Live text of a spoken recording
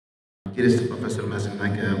dearest Professor Mazen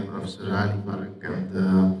Naga, Professor Ali Farak,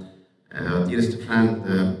 and dearest friend,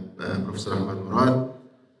 Professor Ahmad Murad.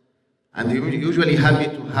 And we're usually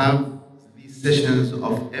happy to have these sessions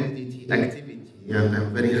of MDT activity, and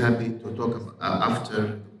I'm very happy to talk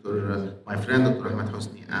after my friend Dr. Ahmed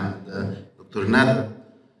Hosni and Dr. Nader.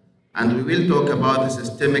 And we will talk about the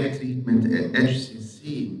systemic treatment at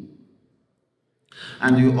HCC.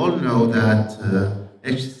 And you all know that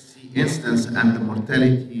HCC incidence and the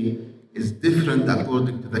mortality is different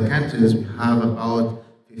according to the countries. We have about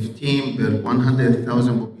 15 per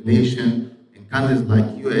 100,000 population in countries like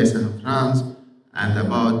US and France, and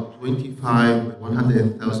about 25 per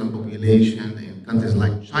 100,000 population in countries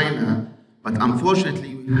like China. But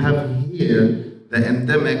unfortunately, we have here the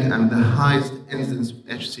endemic and the highest incidence of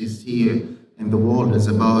HCC in the world is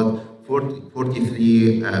about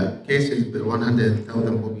 43 cases per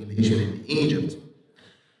 100,000 population in Egypt.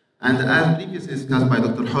 And as previously discussed by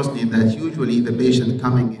Dr. Hosni, that usually the patient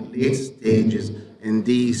coming in late stages in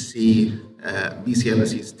DC,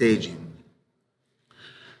 BCLC staging.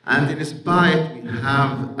 And in spite, we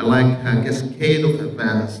have like a cascade of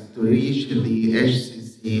events to reach the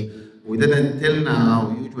HCC. We didn't till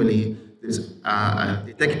now usually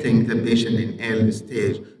detecting the patient in early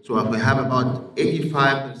stage. So we have about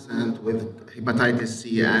 85% with hepatitis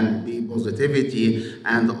C and B positivity,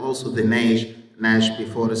 and also the NASH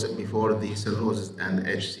before the cirrhosis and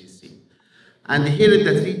HCC. And here is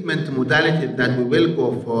the treatment modality that we will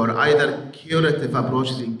go for, either curative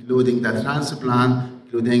approaches, including the transplant,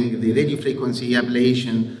 including the radiofrequency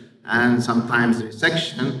ablation, and sometimes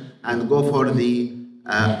resection, and go for the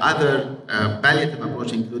other palliative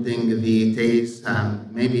approach, including the TACE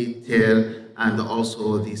and maybe TARE, and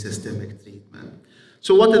also the systemic treatment.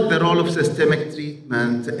 So what is the role of systemic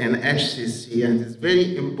treatment in HCC? And it's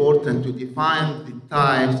very important to define the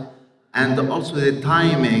types and also the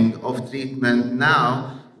timing of treatment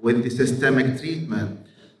now with the systemic treatment.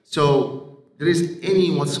 So there is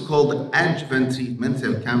what's called adjuvant treatment.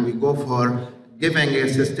 So can we go for giving a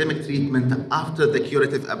systemic treatment after the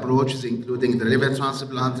curative approaches, including the liver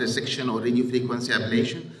transplant, resection, or radiofrequency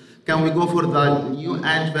ablation? Can we go for the new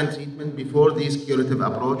adjuvant treatment before these curative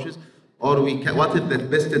approaches? Or what is the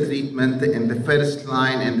best treatment in the first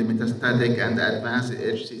line in the metastatic and advanced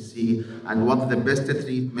HCC? And what's the best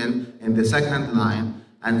treatment in the second line?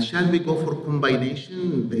 And shall we go for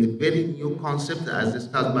combination, the very new concept as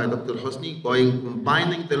discussed by Dr. Hosni,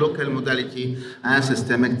 combining the local modality and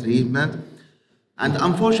systemic treatment? And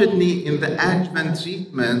unfortunately, in the adjuvant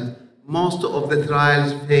treatment, most of the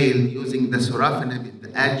trials fail using the sorafenib in the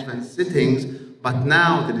adjuvant settings, but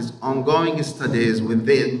now there is ongoing studies with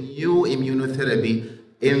the new immunotherapy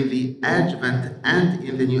in the adjuvant and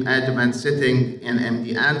in the new adjuvant setting in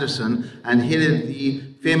MD Anderson. And here is the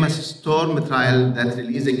famous STORM trial that's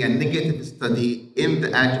releasing a negative study in the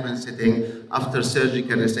adjuvant setting after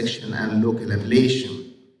surgical resection and local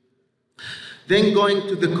ablation. Then going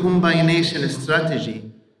to the combination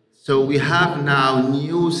strategy. So we have now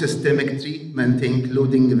new systemic treatment,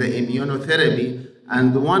 including the immunotherapy,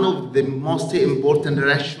 and one of the most important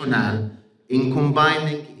rationale in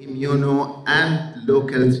combining immuno and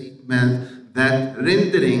local treatment that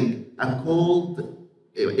rendering a cold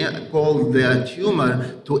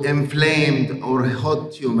tumor to inflamed or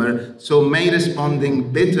hot tumor, so may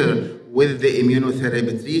responding better with the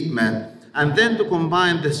immunotherapy treatment. And then to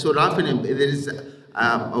combine the sorafenib,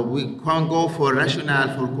 we can go for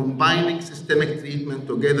rationale for combining systemic treatment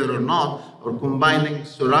together or not, or combining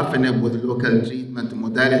sorafenib with local treatment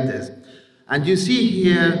modalities. And you see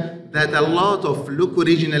here that a lot of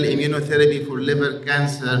leukoregional immunotherapy for liver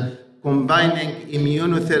cancer, combining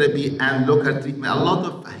immunotherapy and local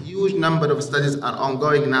treatment, a huge number of studies are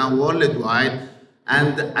ongoing now worldwide.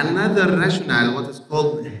 And another rationale, what is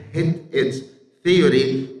called HIT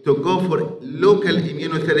theory, to go for local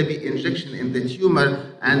immunotherapy injection in the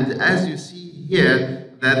tumor. And as you see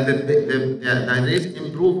here, that there is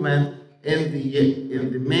improvement in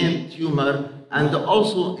the main tumor, and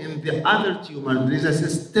also in the other tumor, there is a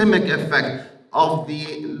systemic effect of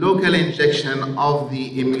the local injection of the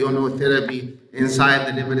immunotherapy inside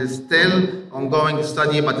the liver. Is still ongoing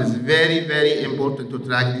study, but it's very, very important to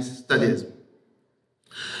track these studies.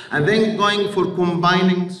 And then going for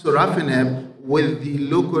combining sorafenib with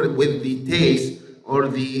the TACE or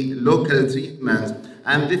the local treatment.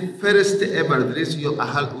 And the first ever,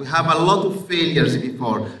 we have a lot of failures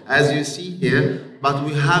before, as you see here, but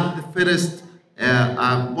we have the first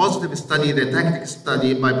positive study, the tactic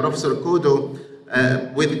study by Professor Kodo,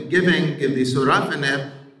 with giving the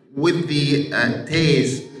sorafenib with the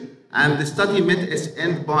TACE And the study met its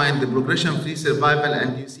endpoint, the progression-free survival,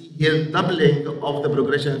 and you see here doubling of the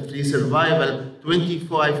progression-free survival,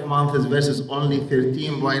 25 months versus only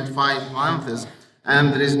 13.5 months,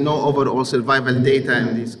 and there is no overall survival data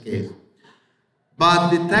in this case.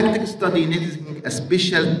 But the tactic study needs a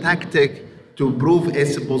special tactic to prove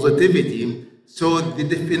its positivity. So the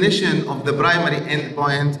definition of the primary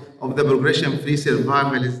endpoint of the progression-free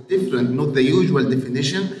survival is different, not the usual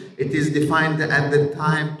definition. It is defined at the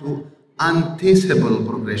time to untraceable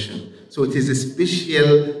progression. So it is a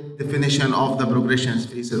special definition of the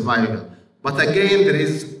progression-free survival. But again, there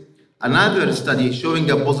is another study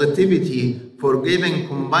showing a positivity for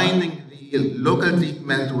combining the local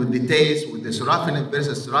treatment with the TACE, with the sorafenib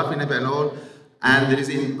versus sorafenib and all, and there is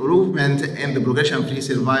improvement in the progression-free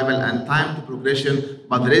survival and time to progression,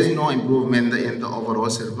 but there is no improvement in the overall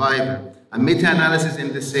survival. A meta-analysis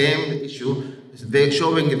in the same issue is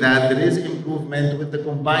showing that there is improvement with the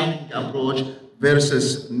combining approach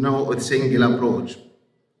versus no single approach.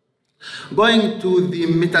 Going to the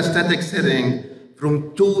metastatic setting,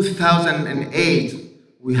 from 2008,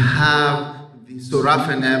 we have the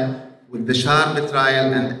sorafenib with the SHARP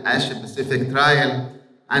trial and Asia-Pacific trial.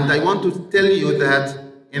 And I want to tell you that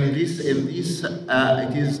it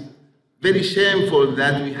is very shameful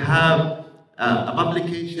that we have a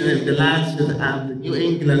publication in the Lancet and the New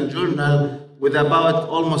England Journal with about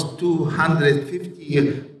almost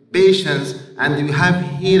 250 patients, and we have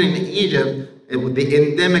here in Egypt, the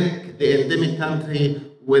endemic country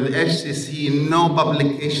with HCC, no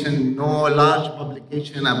publication, no large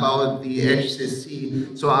publication about the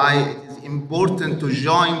HCC. So it is important to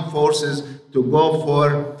join forces to go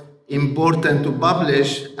for important to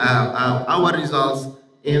publish our results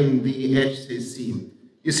in the HCC.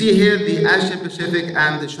 You see here the Asia-Pacific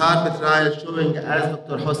and the SHARP trial showing, as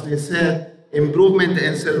Dr. Hosni said, improvement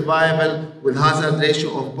in survival with hazard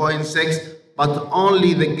ratio of 0.6, but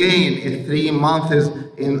only the gain in 3 months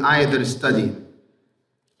in either study.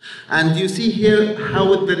 And you see here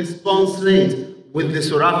how the response rate with the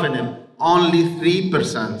sorafenib, only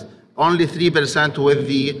 3%, with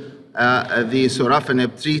the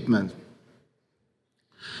sorafenib treatment.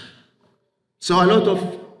 So a lot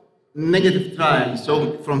of negative trials.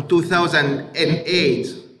 So from 2008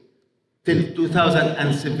 till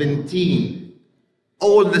 2017,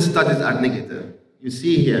 all the studies are negative. You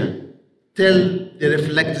see here, till the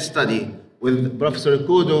REFLECT study with Professor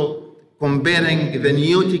Kudo comparing the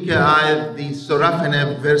new TKI, the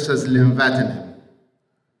sorafenib versus lenvatinib.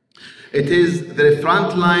 It is the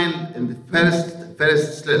front line and the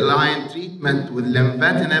first line treatment with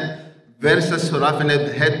lenvatinib versus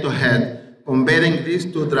sorafenib head-to-head, comparing these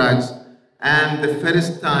two drugs, and the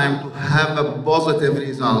first time to have a positive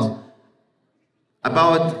result,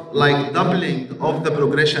 about like doubling of the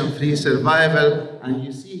progression-free survival. And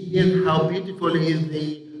you see here how beautiful is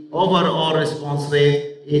the overall response rate,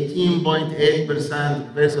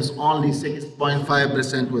 18.8% versus only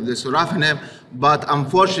 6.5% with the sorafenib, but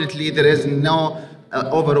unfortunately there is no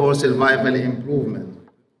overall survival improvement.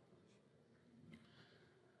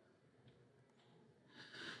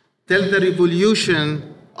 Till the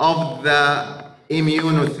revolution of the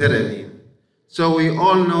immunotherapy. So we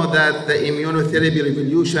all know that the immunotherapy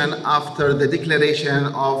revolution after the declaration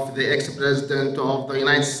of the ex-president of the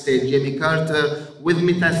United States, Jimmy Carter, with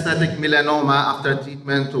metastatic melanoma after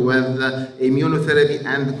treatment with immunotherapy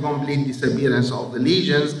and the complete disappearance of the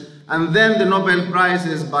lesions. And then the Nobel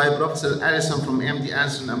Prizes by Professor Allison from MD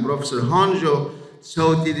Anderson and Professor Honjo.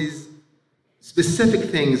 So there is specific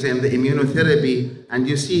things in the immunotherapy, and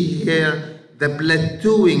you see here the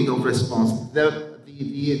plateauing of response,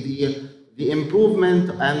 the improvement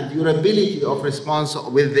and durability of response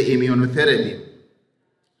with the immunotherapy.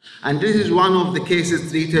 And this is one of the cases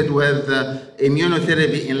treated with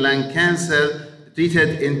immunotherapy in lung cancer,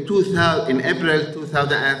 treated in April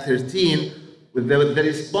 2013, with the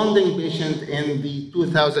responding patient in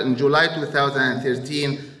July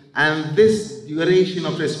 2013, and this duration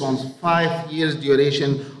of response, 5 years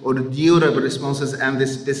duration or durable responses, and the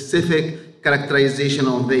specific characterization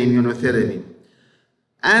of the immunotherapy.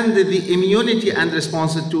 And the immunity and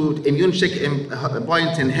response to immune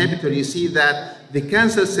checkpoint inhibitor, you see that the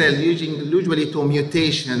cancer cell usually to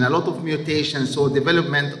mutation, a lot of mutations, so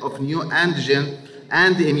development of new antigen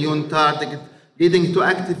and the immune target, leading to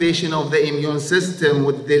activation of the immune system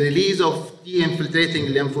with the release of T-infiltrating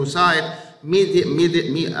lymphocyte,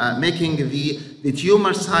 making the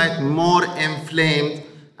tumor site more inflamed,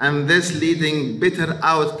 and this leading better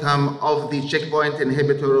outcome of the checkpoint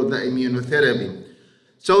inhibitor or the immunotherapy.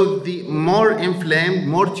 So the more inflamed,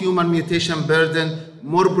 more tumor mutation burden,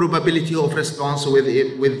 more probability of response with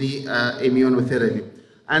the immunotherapy.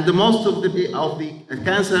 And most of the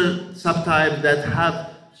cancer subtype that have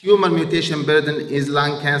tumor mutation burden is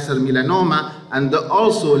lung cancer, melanoma, and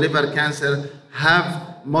also liver cancer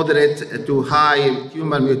have moderate to high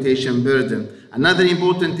tumor mutation burden. Another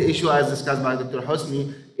important issue, as discussed by Dr.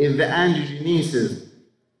 Hosni, is the angiogenesis.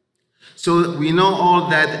 So we know all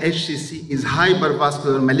that HCC is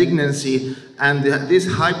hypervascular malignancy, and this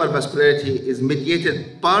hypervascularity is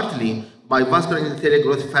mediated partly by vascular endothelial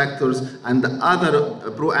growth factors and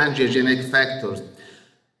other pro-angiogenic factors.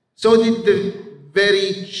 So the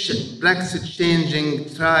very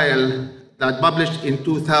practice-changing trial that published in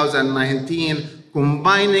 2019,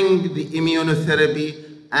 combining the immunotherapy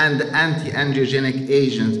and anti-angiogenic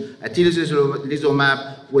agents,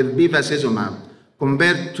 atezolizumab with bevacizumab,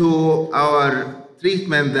 compared to our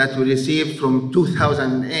treatment that we received from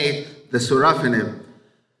 2008, the sorafenib.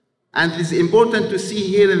 And it's important to see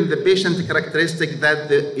here in the patient characteristic that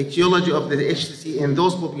the etiology of the HCC in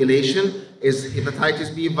those populations is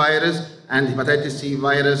hepatitis B virus and hepatitis C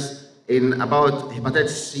virus in about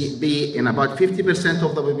hepatitis B in about 50%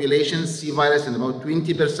 of the population, C virus in about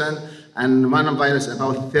 20%, and monovirus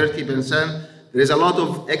about 30%. There is a lot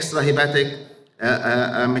of extrahepatic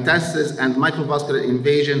metastasis and microvascular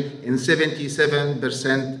invasion in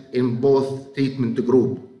 77% in both treatment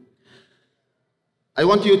group. I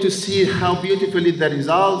want you to see how beautifully the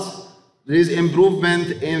results. There is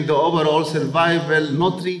improvement in the overall survival,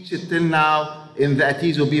 not reached till now in the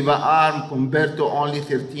atezo-beva arm compared to only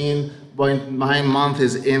 13.9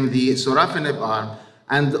 months in the sorafenib arm.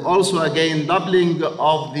 And also again, doubling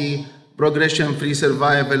of the progression-free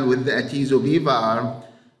survival with the atezo-beva arm.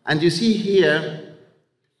 And you see here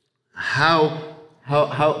how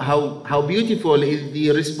beautiful is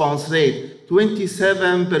the response rate.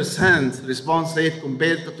 27% response rate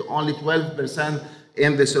compared to only 12%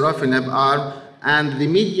 in the sorafenib arm. And the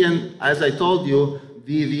median, as I told you,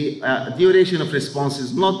 the duration of response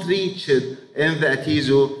is not reached in the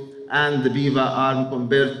atezo and the beva arm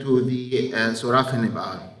compared to the sorafenib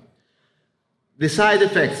arm. The side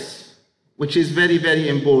effects, which is very, very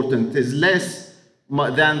important, is less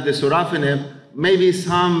than the sorafenib, maybe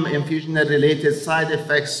some infusion-related side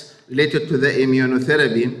effects related to the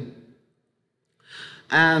immunotherapy.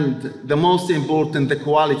 And the most important, the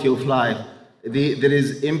quality of life. There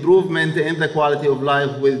is improvement in the quality of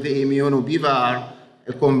life with the immuno-beva arm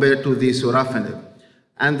compared to the sorafenib.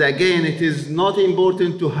 And again, it is not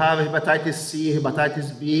important to have hepatitis C,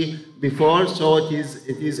 hepatitis B before, so it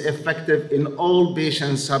is effective in all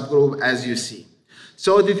patient subgroup, as you see.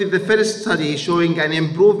 So this is the first study showing an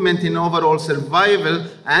improvement in overall survival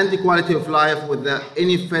and the quality of life with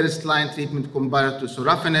any first-line treatment compared to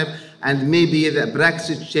sorafenib, and maybe the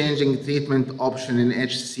practice-changing treatment option in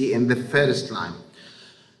HCC in the first line.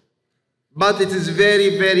 But it is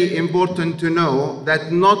very, very important to know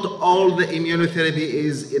that not all the immunotherapy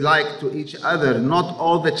is alike to each other. Not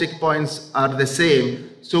all the checkpoints are the same.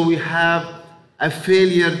 So we have a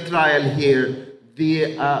failure trial here.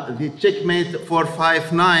 The checkmate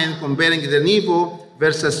 459 comparing the nivo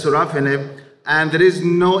versus sorafenib, and there is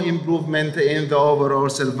no improvement in the overall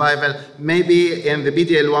survival, maybe in the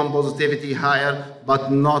PD-L1 positivity higher,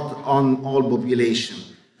 but not on all population.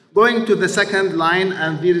 Going to the second line,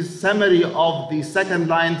 and there is summary of the second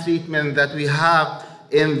line treatment that we have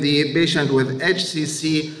in the patient with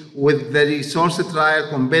HCC with the resource trial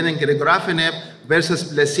comparing regorafenib versus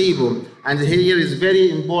placebo. And here is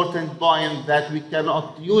very important point that we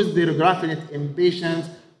cannot use the regorafenib in patients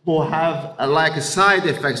who have side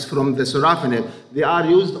effects from the sorafenib. They are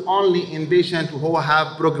used only in patients who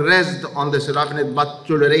have progressed on the sorafenib but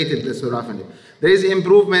tolerated the sorafenib. There is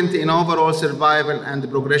improvement in overall survival and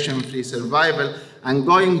progression-free survival. And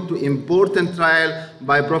going to important trial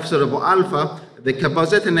by Professor Abu Alpha, the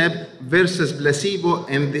cabozantinib versus placebo,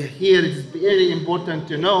 and here it's very important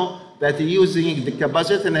to know that using the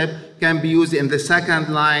cabozantinib can be used in the second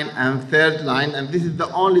line and third line, and this is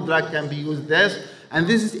the only drug can be used there. And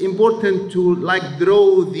this is important to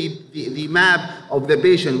draw the map of the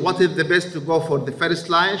patient. What is the best to go for the first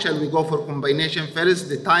line? Shall we go for combination first?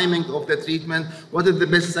 The timing of the treatment? What is the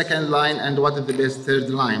best second line? And what is the best third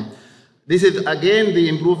line? This is again the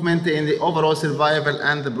improvement in the overall survival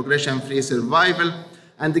and the progression-free survival.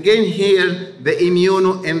 And again here, the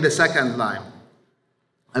immuno in the second line.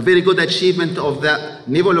 A very good achievement of the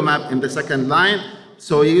nivolumab in the second line.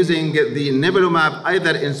 So using the nivolumab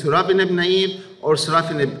either in sorafenib naive or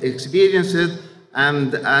sorafenib experienced,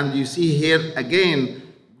 and you see here again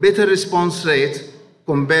better response rate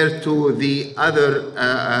compared to the other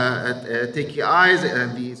TKIs,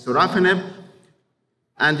 the sorafenib,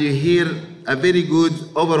 and you hear a very good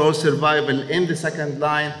overall survival in the second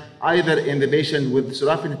line either in the patient with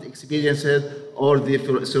sorafenib experiences or the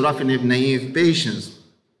sorafenib naive patients.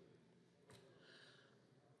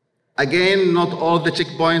 Again, not all the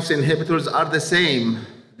checkpoint inhibitors are the same.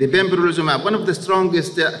 The pembrolizumab, one of the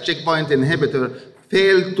strongest checkpoint inhibitor,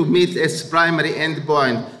 failed to meet its primary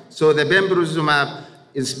endpoint. So the pembrolizumab,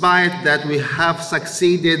 in spite that we have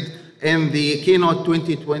succeeded in the Keynote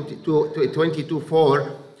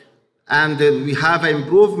 2020-D2, and we have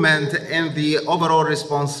improvement in the overall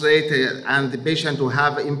response rate and the patient who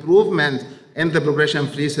have improvement in the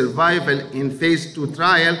progression-free survival in phase 2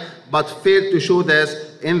 trial, but failed to show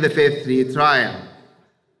this in the phase 3 trial.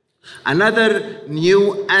 Another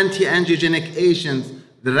new anti-angiogenic agent,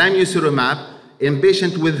 the ramucirumab, in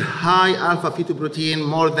patients with high alpha-fetoprotein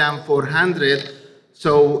more than 400,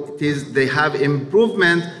 so they have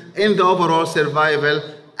improvement in the overall survival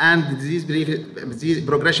and disease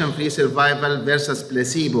progression-free survival versus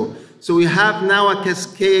placebo. So we have now a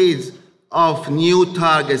cascade of new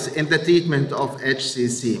targets in the treatment of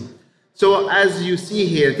HCC. So as you see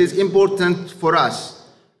here, it is important for us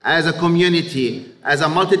as a community, as a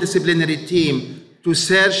multidisciplinary team, to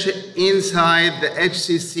search inside the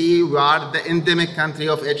HCC. We are the endemic country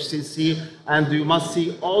of HCC, and you must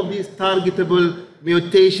see all these targetable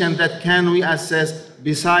mutations that can we assess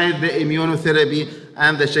beside the immunotherapy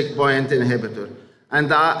and the checkpoint inhibitor. And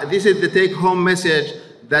this is the take-home message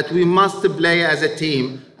that we must play as a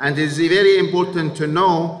team, and it is very important to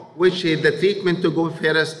know which is the treatment to go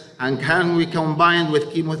first, and can we combine with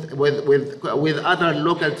other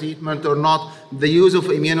local treatment or not, the use of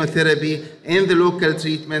immunotherapy in the local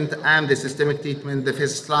treatment and the systemic treatment, the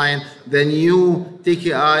first line, the new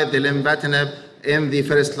TKI, the lenvatinib, in the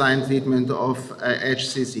first line treatment of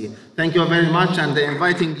HCC. Thank you very much, and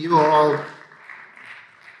inviting you all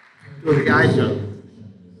to the IGEL.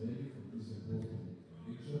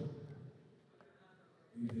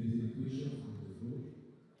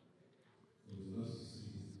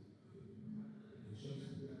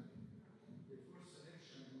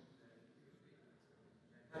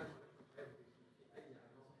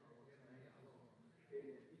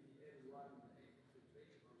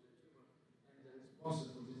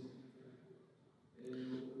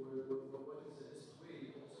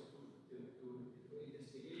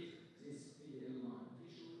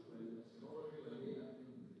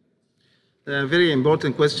 A very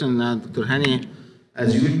important question, Dr. Hani.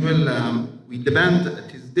 As usual, we depend,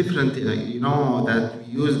 it is different, you know that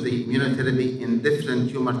we use the immunotherapy in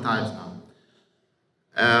different tumor types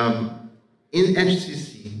now. In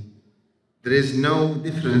HCC, there is no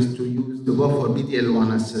difference to use to go for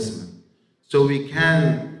PD-L1 assessment. So we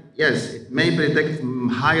can, yes, it may predict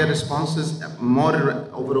higher responses, more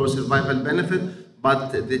overall survival benefit,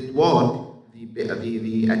 but it won't.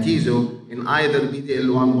 The atezo in either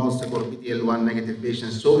PD-L1 positive or PD-L1 negative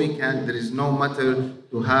patients, so we can, there is no matter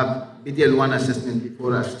to have PD-L1 assessment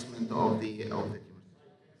before assessment of the tumor.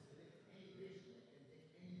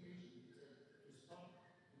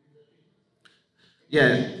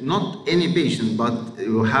 Yeah, not any patient, but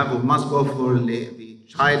you must go for the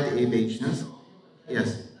child A patients.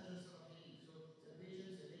 Yes.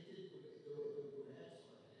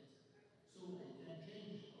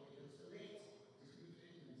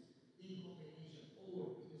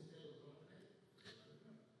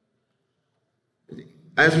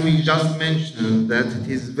 As we just mentioned, that it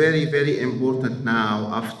is very, very important now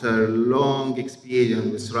after long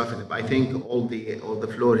experience with sorafenib. I think all the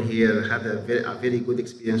floor here had a very good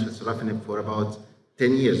experience with sorafenib for about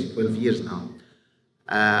 10 years, 12 years now.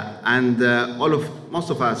 Most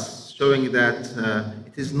of us showing that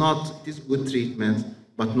it is good treatment,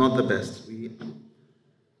 but not the best.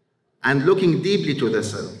 And looking deeply to the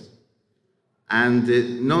cells, and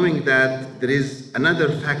knowing that there is another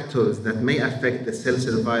factors that may affect the cell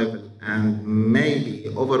survival and maybe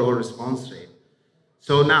overall response rate.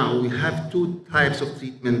 So now we have two types of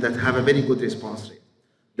treatment that have a very good response rate.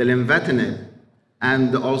 The lenvatinib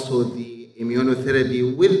and also the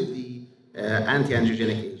immunotherapy with the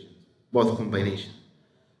anti-angiogenic agent, both combination.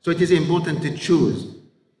 So it is important to choose.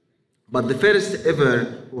 But the first ever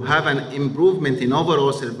who have an improvement in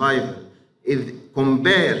overall survival is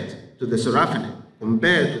compared to the sorafenib,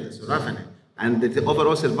 and the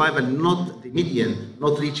overall survival, not the median,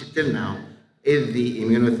 not reached till now, is the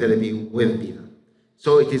immunotherapy with beta.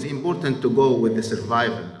 So it is important to go with the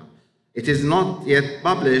survival now. It is not yet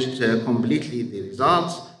published completely, the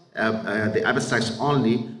results, the abstracts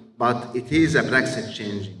only, but it is a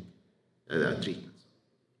practice-changing treatment.